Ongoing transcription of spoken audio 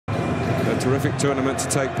terrific tournament to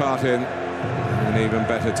take part in, and even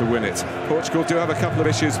better to win it. Portugal do have a couple of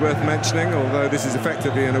issues worth mentioning, although this is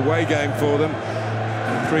effectively an away game for them.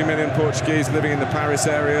 3 million Portuguese living in the Paris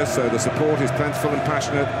area, so the support is plentiful and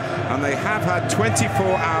passionate, and they have had 24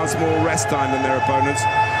 hours more rest time than their opponents,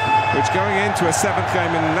 which going into a 7th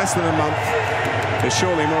game in less than a month is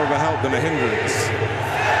surely more of a help than a hindrance.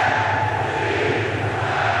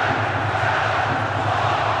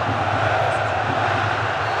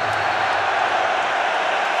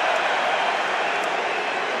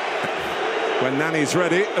 When Nani's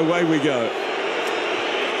ready, away we go.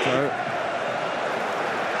 So,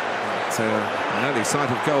 it's an early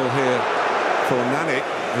sight of goal here for Nani,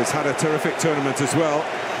 who's had a terrific tournament as well.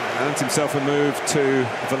 Earned himself a move to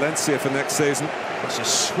Valencia for next season. That's a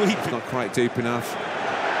sweep. Not quite deep enough.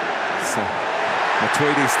 So,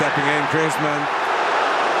 Matuidi stepping in, Griezmann.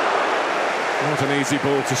 Not an easy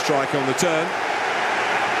ball to strike on the turn.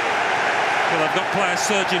 Well, they've got players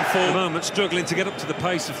surging for the moment, struggling to get up to the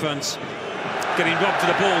pace of France. Getting robbed of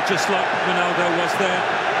the ball, just like Ronaldo was there.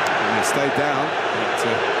 And he stayed down, but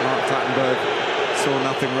Mark Clattenburg saw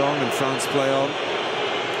nothing wrong, and France play on.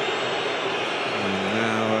 And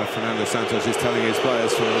now Fernando Santos is telling his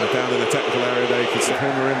players from down in the technical area they can see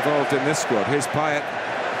whom are involved in this squad. Here's Payet,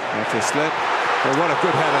 after a slip. Well, what a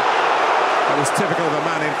good header. That was typical of a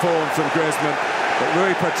man in form from Griezmann. But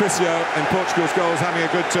Rui Patricio in Portugal's goals having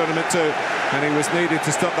a good tournament too, and he was needed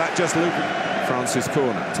to stop that just looping. France's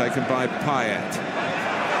corner, taken by Payet.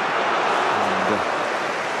 And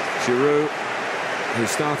Giroud, who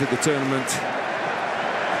started the tournament.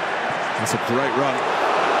 That's a great run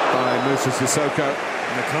by Moussa Sissoko.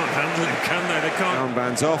 And they can't handle him, can they? They can't.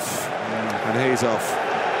 Armband's off, and he's off.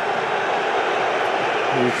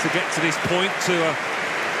 To get to this point, to a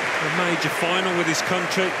major final with his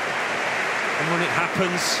country. And when it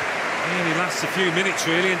happens, it only lasts a few minutes,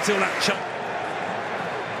 really, until that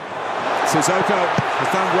Sissoko has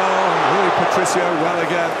done well, Rui Patricio well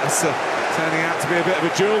again. It's turning out to be a bit of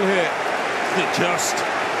a duel here. Isn't it just?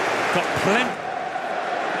 Got plenty.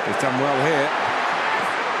 He's done well here.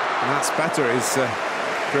 And that's better. He's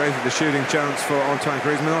created the shooting chance for Antoine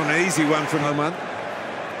Griezmann on an easy one from Oman.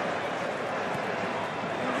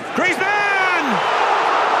 Griezmann!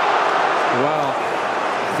 Well,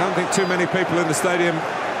 I don't think too many people in the stadium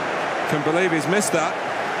can believe he's missed that.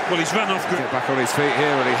 Well, he's run off. Get back on his feet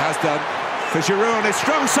here, well, he has done. For Giroud on his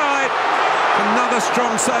strong side. Another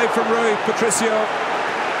strong save from Rui Patricio.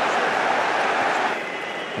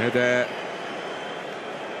 Eder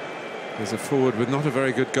is a forward with not a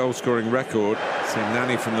very good goal-scoring record. See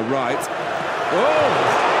Nani from the right. Oh!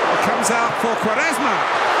 It comes out for Quaresma.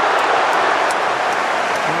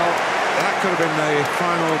 Well, that could have been the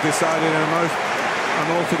final decided in a most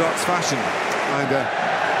unorthodox fashion. And a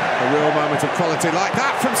real moment of quality like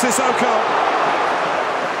that from Sissoko.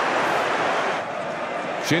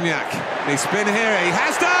 Gignac, he spin here, he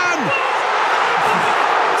has done!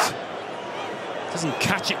 Doesn't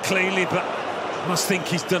catch it cleanly, but must think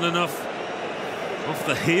he's done enough off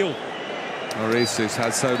the heel. Maurice, who's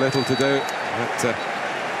had so little to do, but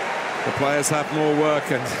the players have more work,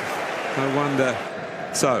 and no wonder.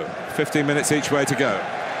 So, 15 minutes each way to go.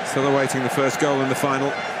 Still awaiting the first goal in the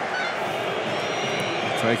final.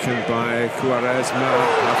 Taken by Quaresma.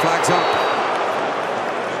 Now flags up.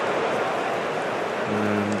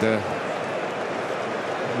 And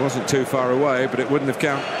it wasn't too far away, but it wouldn't have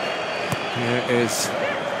counted. Here is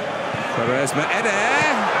Quaresma. Eder!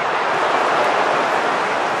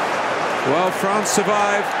 Well, France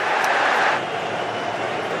survive.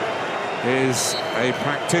 Is a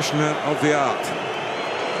practitioner of the art.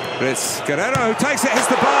 But it's Guerrero who takes it, hits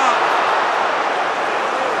the bar.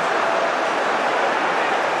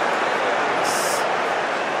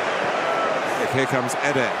 Here comes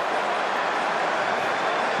Eder.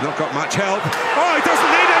 Not got much help. Oh, he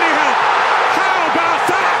doesn't need any help! How about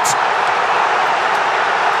that?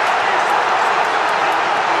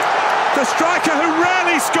 The striker who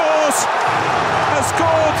rarely scores has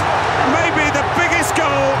scored maybe the biggest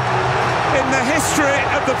goal in the history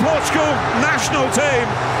of the Portugal national team.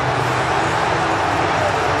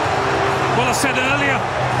 Well, I said earlier,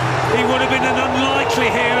 he would have been an unlikely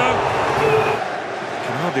hero.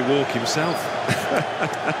 Can hardly walk himself.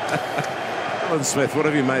 Alan Smith, what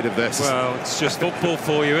have you made of this? Well, it's just football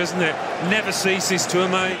for you, isn't it? Never ceases to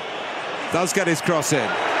amaze. Does get his cross in.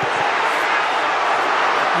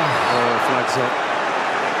 Oh, flag's up.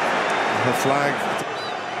 The flag.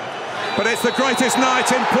 But it's the greatest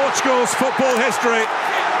night in Portugal's football history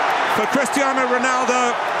for Cristiano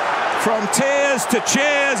Ronaldo. From tears to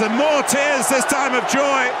cheers and more tears this time of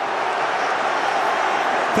joy.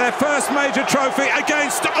 Their first major trophy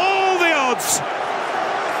against all the odds. records.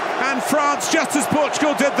 And France, just as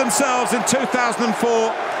Portugal did themselves in 2004,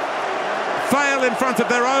 fail in front of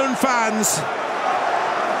their own fans.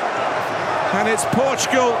 And it's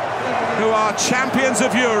Portugal who are champions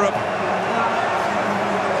of Europe.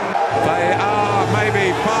 They are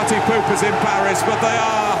maybe party poopers in Paris, but they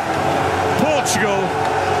are Portugal.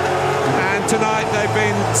 And tonight they've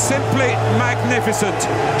been simply magnificent.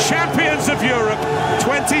 Champions of Europe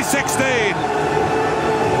 2016.